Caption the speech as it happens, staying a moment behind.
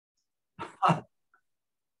Hi,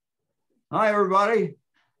 everybody.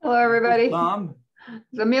 Hello, everybody. Tom.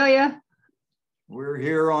 It's Amelia. We're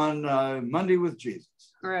here on Monday with Jesus.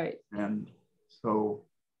 Right. And so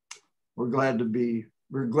we're glad to be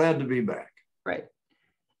back. Right.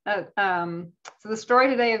 So the story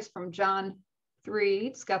today is from John 3.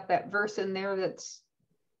 It's got that verse in there that's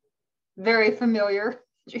very familiar.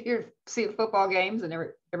 You see football games in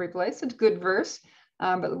every place. It's a good verse,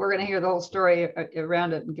 but we're going to hear the whole story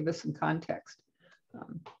around it and give us some context.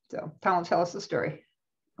 So Tom will tell us the story.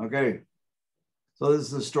 Okay. So this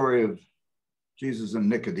is the story of Jesus and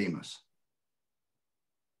Nicodemus.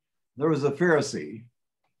 There was a Pharisee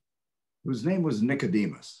whose name was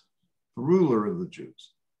Nicodemus, the ruler of the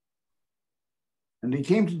Jews. And he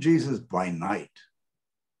came to Jesus by night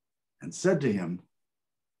and said to him,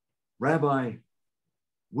 "Rabbi,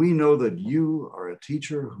 we know that you are a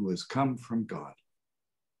teacher who has come from God.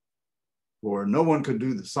 For no one could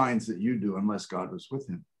do the signs that you do unless God was with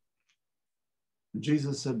him." And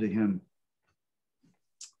Jesus said to him,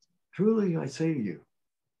 "Truly I say to you,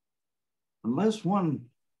 unless one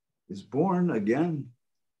is born again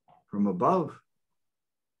from above,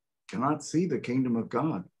 cannot see the kingdom of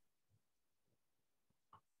God."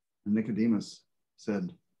 And Nicodemus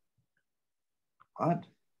said, "What?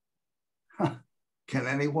 Can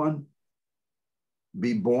anyone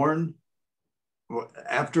be born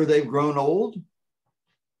after they've grown old?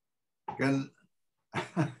 Can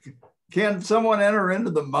someone enter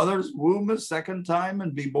into the mother's womb a second time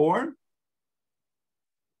and be born?"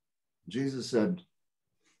 Jesus said,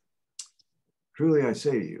 "Truly I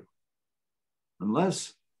say to you,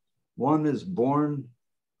 unless one is born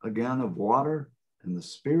again of water and the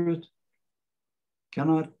Spirit,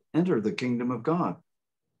 cannot enter the kingdom of God.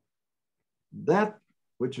 That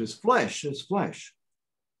which is flesh is flesh.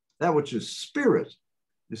 That which is spirit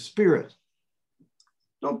is spirit.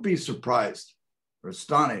 Don't be surprised or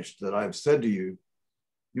astonished that I've said to you,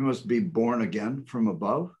 you must be born again from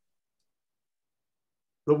above.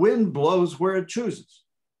 The wind blows where it chooses.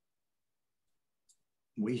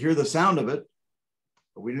 We hear the sound of it,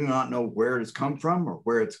 but we do not know where it has come from or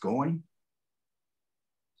where it's going.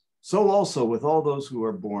 So also with all those who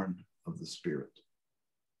are born of the Spirit."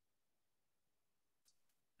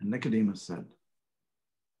 And Nicodemus said,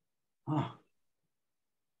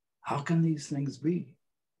 "How can these things be?"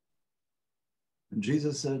 And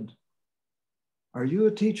Jesus said, "Are you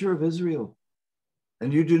a teacher of Israel,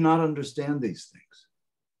 and you do not understand these things?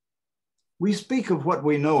 We speak of what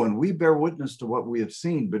we know, and we bear witness to what we have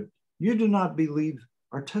seen, but you do not believe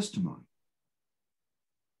our testimony.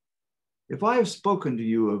 If I have spoken to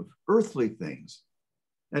you of earthly things,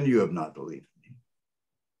 and you have not believed me,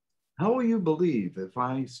 how will you believe if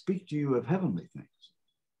I speak to you of heavenly things?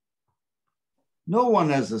 No one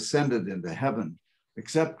has ascended into heaven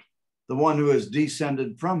except the one who has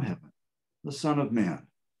descended from heaven, the Son of Man.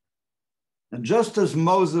 And just as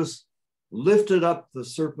Moses lifted up the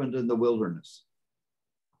serpent in the wilderness,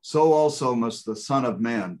 so also must the Son of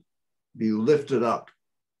Man be lifted up,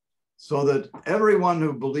 so that everyone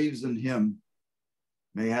who believes in him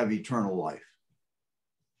may have eternal life.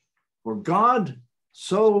 For God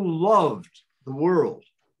so loved the world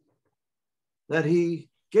that he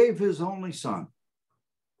gave his only Son,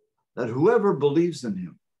 that whoever believes in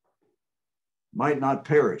him might not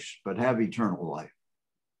perish, but have eternal life.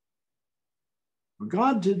 For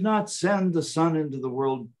God did not send the Son into the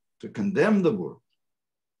world to condemn the world,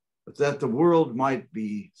 but that the world might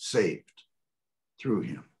be saved through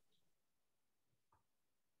him."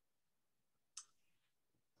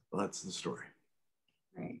 Well, that's the story.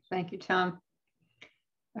 Great. Thank you, Tom.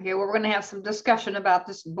 Okay, well, we're going to have some discussion about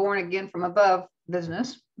this born again from above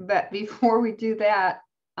business. But before we do that,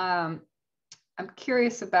 I'm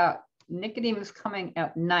curious about Nicodemus coming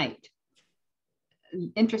at night.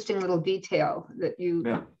 Interesting little detail that you,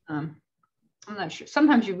 Yeah. I'm not sure.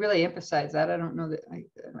 Sometimes you really emphasize that. I don't know that, I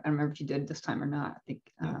don't remember if you did this time or not. I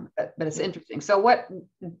think, but it's interesting. So what,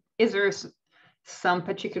 is there some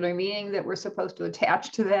particular meaning that we're supposed to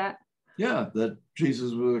attach to that? Yeah, that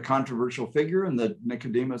Jesus was a controversial figure and that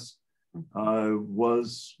Nicodemus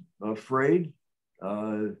was afraid,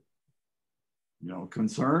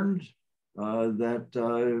 concerned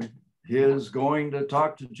that his going to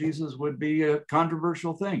talk to Jesus would be a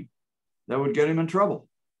controversial thing that would get him in trouble.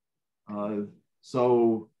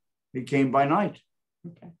 So he came by night,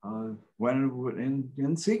 okay. When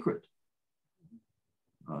in secret.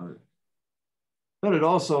 But it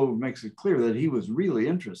also makes it clear that he was really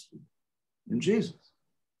interested in Jesus.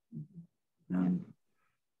 And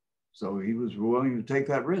so he was willing to take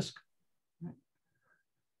that risk.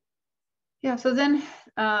 Yeah, so then,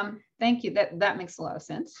 thank you. That makes a lot of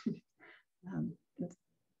sense.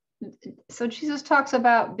 So Jesus talks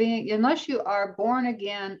about being, unless you are born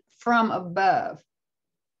again from above.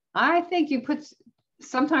 I think you put,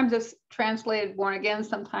 sometimes it's translated born again,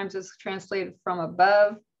 sometimes it's translated from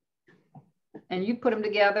above, and you put them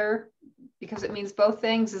together because it means both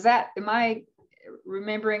things. Is that, am I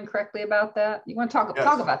remembering correctly about that? You want to talk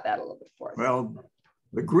about that a little bit for us? Well,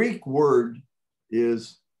 the Greek word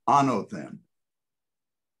is anothen,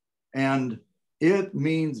 and it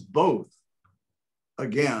means both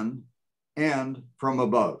again and from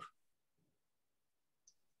above.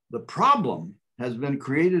 The problem has been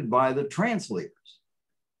created by the translators.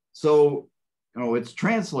 So, it's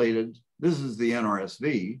translated, this is the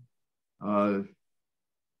NRSV,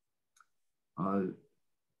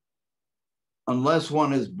 unless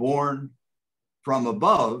one is born from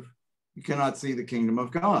above, you cannot see the kingdom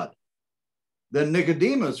of God. Then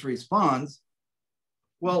Nicodemus responds,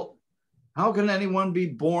 well, how can anyone be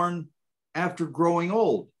born after growing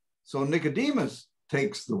old? So Nicodemus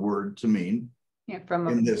takes the word to mean,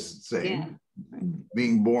 in this saying,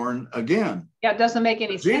 being born again. Yeah, it doesn't make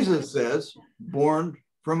any sense. Jesus says, born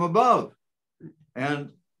from above.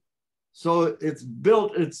 And so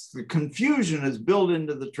the confusion is built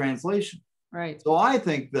into the translation. Right. So I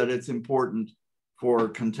think that it's important for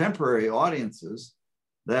contemporary audiences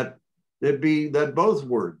that both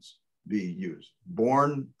words be used,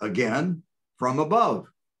 born again from above.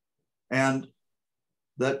 And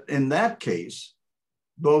that in that case,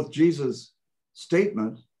 both Jesus'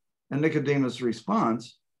 statement and Nicodemus'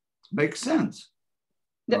 response make sense.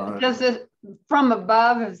 Does this from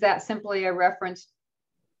above, is that simply a reference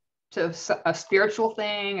to a spiritual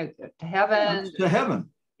thing, to heaven? To heaven.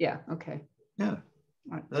 Yeah, okay. Yeah.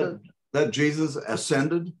 That Jesus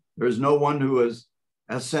ascended. There's no one who has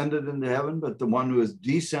ascended into heaven, but the one who has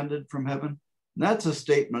descended from heaven. And that's a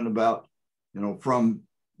statement about, from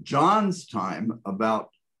John's time, about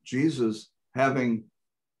Jesus having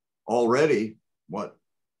already,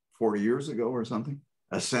 40 years ago or something,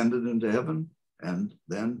 ascended into heaven and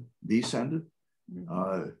then descended.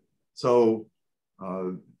 That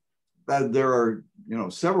there are,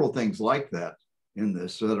 several things like that in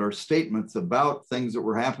this that are statements about things that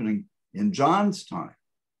were happening in John's time.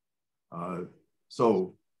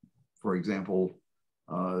 So, for example,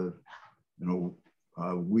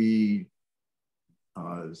 we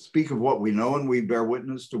speak of what we know and we bear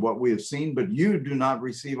witness to what we have seen, but you do not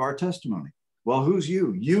receive our testimony. Well, who's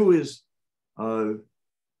you? You is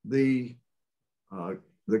the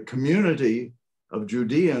community of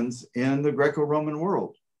Judeans in the Greco-Roman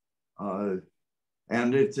world.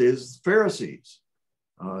 And it is Pharisees.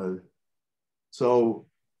 That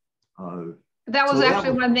was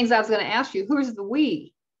actually one of the things I was going to ask you. Who is the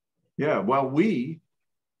we? Yeah, well, we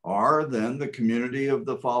are then the community of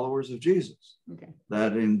the followers of Jesus. Okay.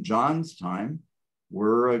 That in John's time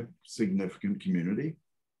were a significant community.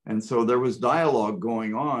 And so there was dialogue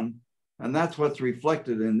going on. And that's what's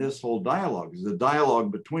reflected in this whole dialogue, is the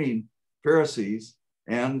dialogue between Pharisees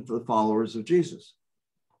and the followers of Jesus.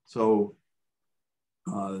 So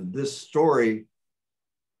this story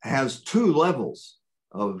has two levels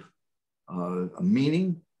of a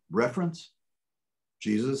meaning, reference: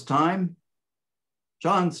 Jesus' time,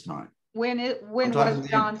 John's time. When was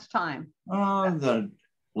John's time? The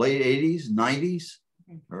late 80s, 90s,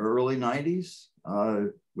 or early 90s.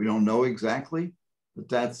 We don't know exactly, but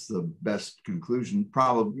that's the best conclusion.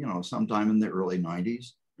 Probably, sometime in the early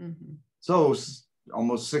 90s. Mm-hmm. So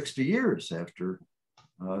almost 60 years after,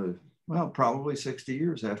 probably 60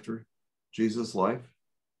 years after Jesus' life.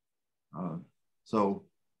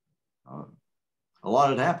 A lot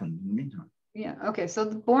had happened in the meantime. Yeah. Okay. So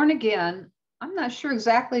the born again, I'm not sure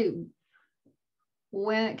exactly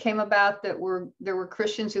when it came about that there were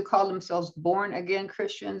Christians who called themselves born again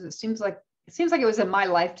Christians. It seems like it was in my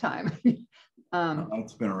lifetime.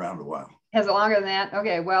 It's been around a while. Has it longer than that?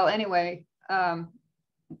 Okay. Well, anyway,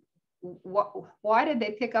 why did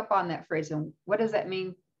they pick up on that phrase, and what does that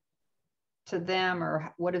mean to them,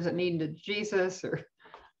 or what does it mean to Jesus? Or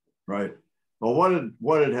right. Well,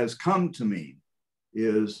 what it has come to mean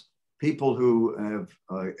is people who have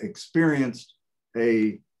experienced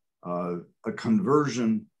a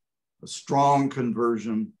conversion, a strong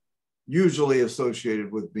conversion, usually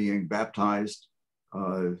associated with being baptized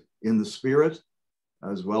in the Spirit,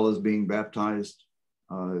 as well as being baptized.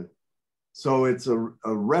 So it's a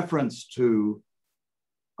reference to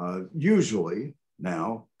usually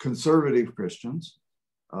now conservative Christians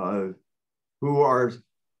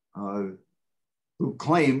who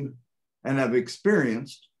claim and have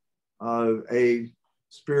experienced a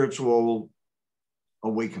spiritual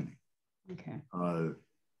awakening. Okay.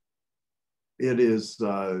 It is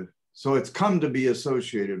So it's come to be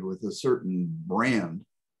associated with a certain brand,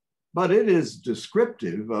 but it is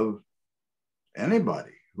descriptive of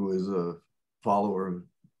anybody who is a follower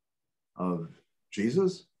of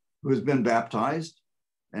Jesus, who has been baptized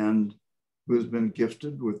and who has been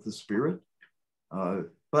gifted with the Spirit.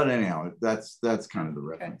 But anyhow, that's kind of the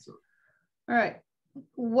reference. Okay. All right.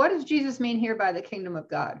 What does Jesus mean here by the kingdom of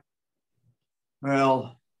God?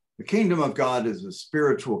 Well, the kingdom of God is a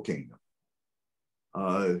spiritual kingdom.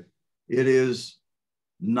 It is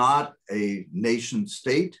not a nation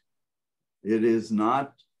state. It is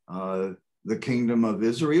not the kingdom of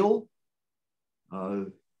Israel.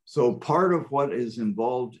 So part of what is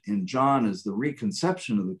involved in John is the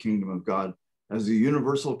reconception of the kingdom of God as a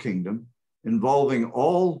universal kingdom involving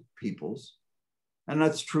all peoples. And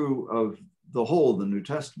that's true of the whole of the New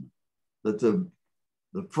Testament, that the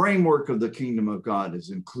framework of the kingdom of God is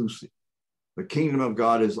inclusive. The kingdom of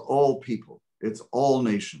God is all people. It's all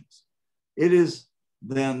nations. It is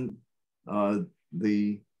then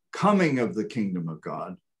the coming of the kingdom of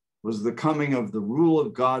God was the coming of the rule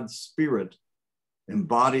of God's Spirit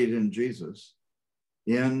embodied in Jesus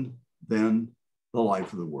in then the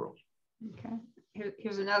life of the world. Okay.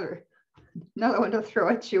 Here's another one to throw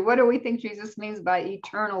at you. What do we think Jesus means by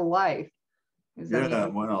eternal life? Yeah,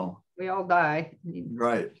 well, we all die.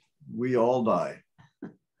 Right. We all die.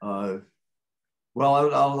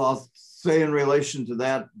 Well, I'll say in relation to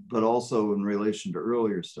that, but also in relation to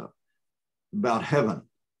earlier stuff about heaven.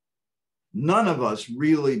 None of us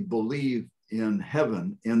really believe in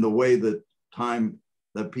heaven in the way that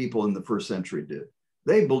people in the first century did.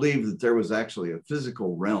 They believed that there was actually a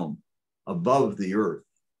physical realm above the earth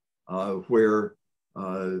where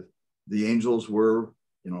the angels were,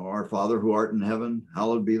 our Father who art in heaven,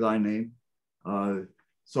 hallowed be thy name.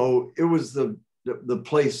 So it was the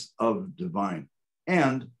place of divine,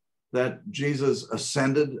 and that Jesus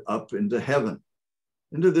ascended up into heaven,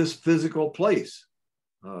 into this physical place.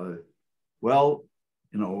 Well,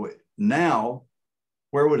 now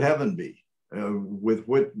where would heaven be?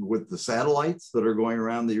 With the satellites that are going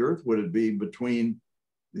around the earth? Would it be between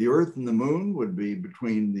the earth and the moon? Would it be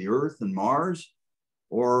between the earth and Mars?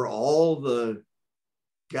 Or all the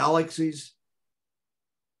galaxies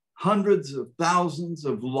hundreds of thousands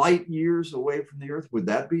of light years away from the earth? Would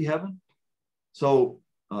that be heaven? So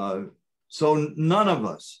none of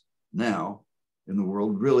us now in the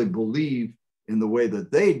world really believe in the way that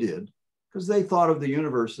they did, because they thought of the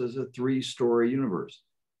universe as a three-story universe.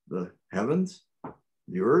 The heavens,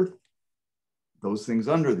 the earth, those things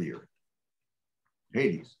under the earth,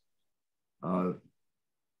 Hades.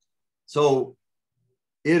 So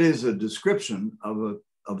it is a description of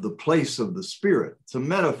the place of the Spirit. It's a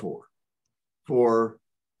metaphor for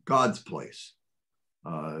God's place.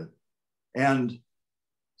 And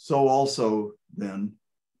so also then,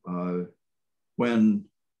 when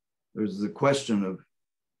there's the question of,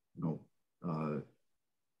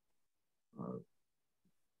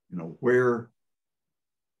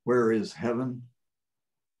 where is heaven?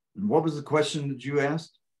 And what was the question that you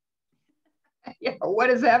asked? Yeah, what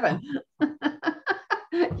is heaven?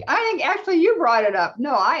 I think actually you brought it up.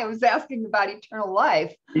 No, I was asking about eternal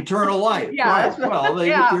life. Eternal life. Yeah, right. Well, that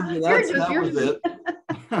was it.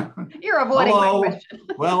 You're avoiding my question.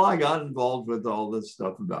 Well, I got involved with all this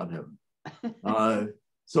stuff about heaven.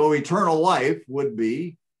 So eternal life would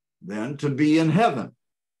be then to be in heaven.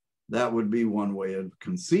 That would be one way of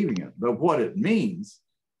conceiving it. But what it means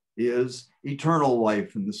is eternal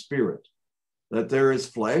life in the Spirit, that there is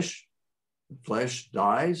flesh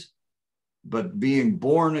dies, but being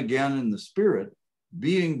born again in the Spirit,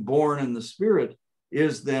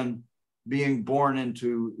 is then being born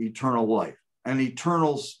into eternal life, an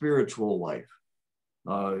eternal spiritual life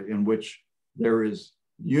in which there is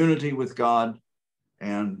unity with God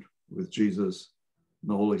and with Jesus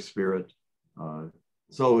and the Holy Spirit.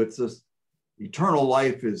 So it's this eternal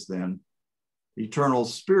life is then eternal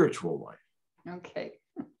spiritual life. Okay,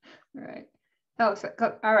 all right. Oh,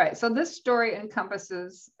 all right. So this story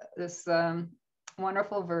encompasses this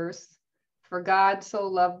wonderful verse, for God so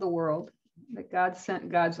loved the world that God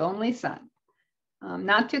sent God's only Son,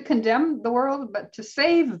 not to condemn the world, but to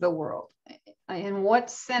save the world. In what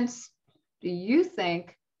sense do you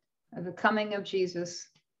think the coming of Jesus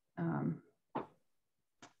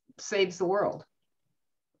saves the world?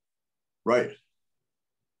 Right.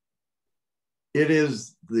 It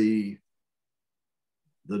is the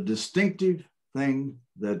distinctive thing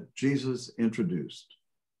that Jesus introduced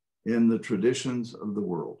in the traditions of the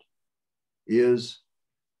world, is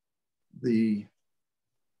the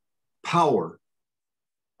power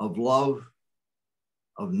of love,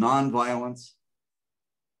 of nonviolence,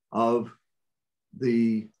 of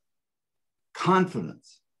the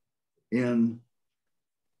confidence in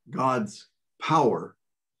God's power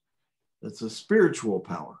that's a spiritual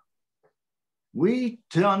power. We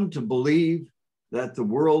tend to believe that the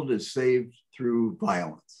world is saved through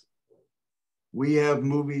violence. We have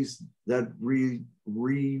movies that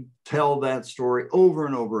retell that story over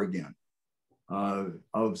and over again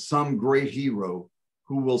of some great hero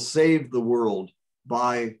who will save the world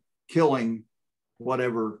by killing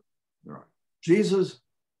whatever there are. Jesus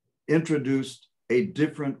introduced a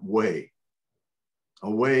different way,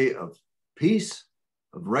 a way of peace,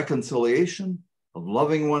 of reconciliation, of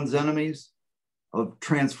loving one's enemies, of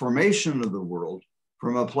transformation of the world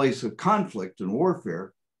from a place of conflict and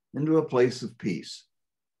warfare into a place of peace.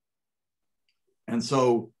 And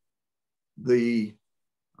so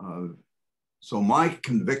my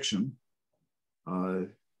conviction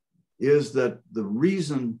is that the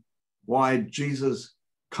reason why Jesus'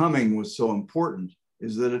 coming was so important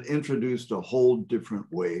is that it introduced a whole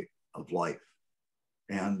different way of life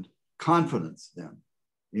and confidence then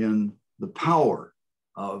in the power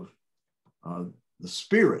of the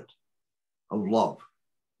spirit of love,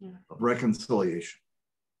 of reconciliation,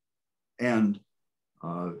 and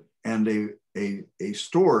a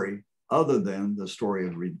story other than the story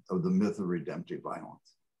of the myth of redemptive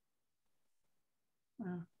violence.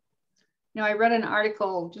 Wow. You know, I read an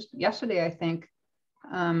article just yesterday, I think.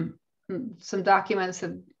 Some documents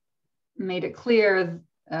have made it clear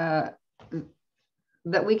that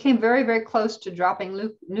we came very, very close to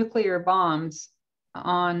dropping nuclear bombs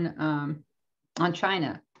on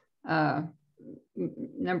China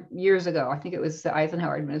years ago. I think it was the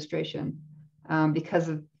Eisenhower administration, because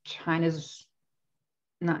of China's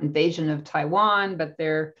not invasion of Taiwan, but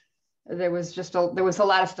there was a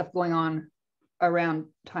lot of stuff going on around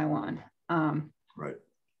Taiwan. Right.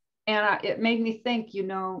 And it made me think, you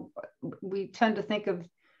know, we tend to think of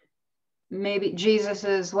maybe Jesus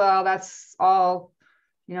as, well, that's all,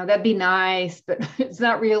 you know, that'd be nice, but it's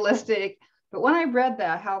not realistic. But when I read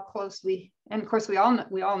that, how close and of course we all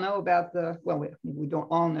know about we don't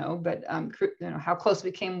all know, but you know, how close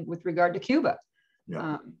we came with regard to Cuba,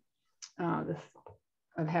 yeah.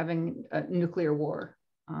 Of having a nuclear war.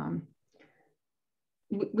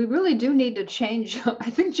 We really do need to change. I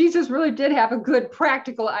think Jesus really did have a good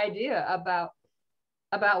practical idea about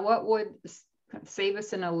what would save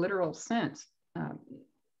us in a literal sense,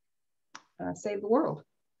 save the world.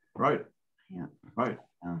 Right. Yeah. Right.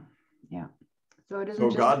 Yeah. So it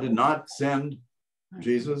isn't. So God did not send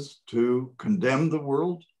Jesus to condemn the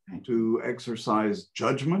world, right, to exercise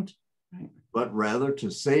judgment, right, but rather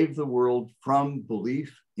to save the world from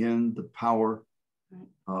belief in the power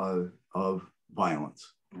of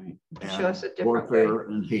violence, right, to and show us a different warfare way.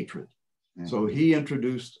 and hatred. Right. So he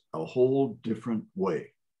introduced a whole different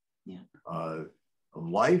way, of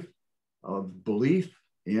life, of belief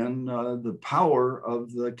in the power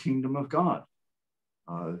of the kingdom of God.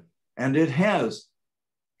 And it has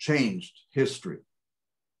changed history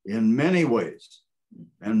in many ways.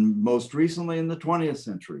 And most recently in the 20th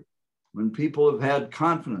century, when people have had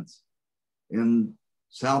confidence in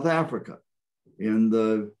South Africa, in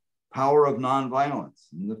the power of nonviolence,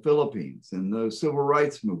 in the Philippines, in the civil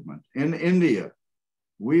rights movement, in India,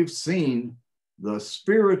 we've seen the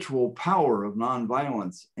spiritual power of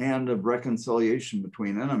nonviolence and of reconciliation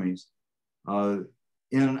between enemies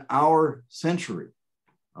in our century.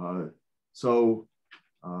 So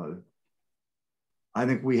I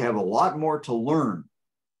think we have a lot more to learn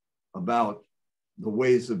about the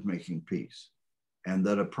ways of making peace, and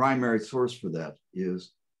that a primary source for that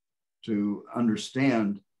is to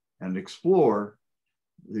understand and explore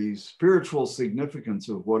the spiritual significance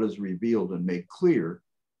of what is revealed and made clear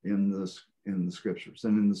in the scriptures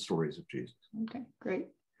and in the stories of Jesus. Okay, great.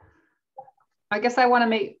 I guess I want to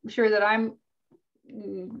make sure that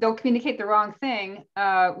don't communicate the wrong thing.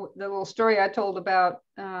 The little story I told about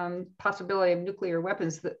possibility of nuclear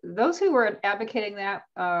weapons, those who were advocating that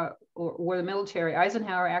were the military.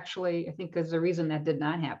 Eisenhower actually, I think, is the reason that did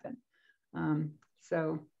not happen.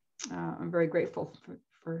 So I'm very grateful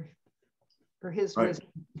for his wisdom.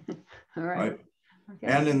 All right. Right. Okay.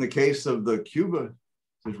 And in the case of the Cuba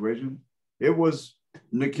situation, it was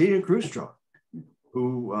Nikita Khrushchev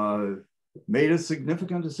who made a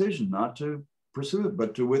significant decision not to pursue it,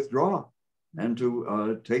 but to withdraw and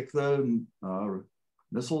to take the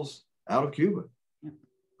missiles out of Cuba.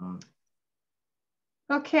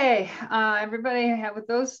 Okay, everybody with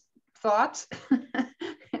those thoughts,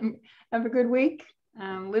 have a good week.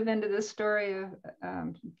 Live into this story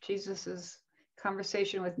of Jesus's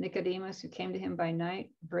conversation with Nicodemus, who came to him by night,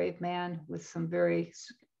 a brave man with some very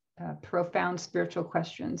profound spiritual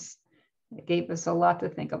questions. It gave us a lot to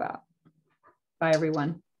think about. Bye,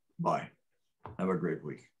 everyone. Bye. Have a great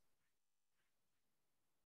week.